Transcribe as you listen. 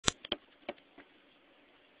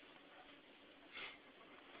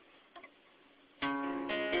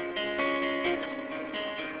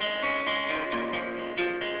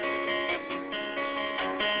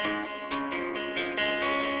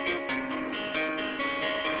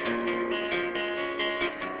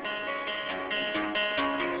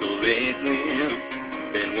lately,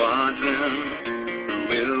 been wondering who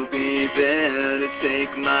will be there to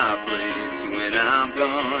take my place when I'm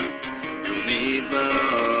gone. You'll need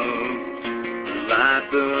love to light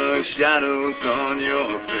the shadows on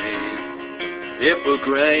your face. If a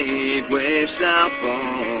great wave shall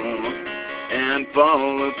fall and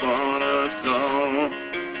fall upon us all,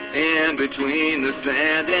 in between the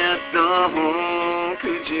sand and stone,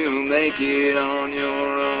 could you make it on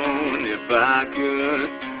your own? If I could,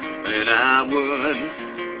 then I would.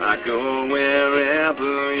 I'd go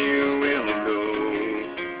wherever you will go.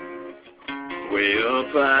 Way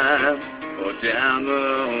up high or down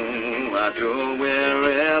low, I'd go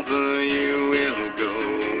wherever you will go.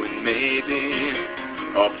 And maybe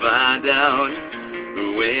I'll find out the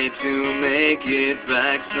way to make it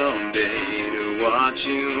back someday, to watch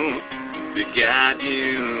you, to guide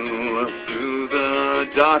you through the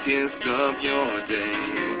darkest of your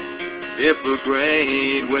days. If a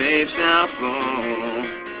great wave shall fall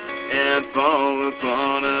and fall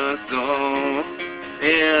upon us all,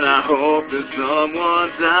 and I hope that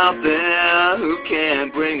someone's out there who can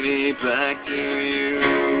bring me back to you.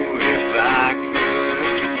 If I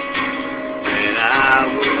could, then I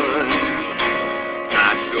would.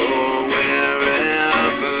 I'd go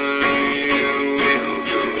wherever you will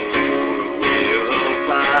go, way up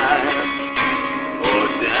high or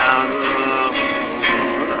down low.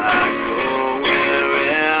 I'd go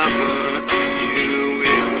wherever you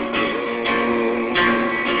will go.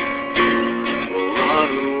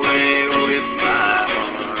 Run away with my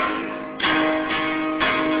heart,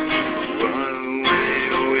 run away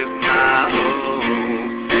with my hope,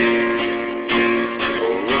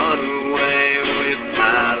 run away with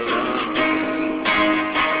my love.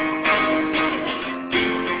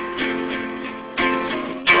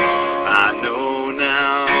 I know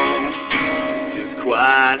now just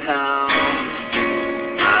quite how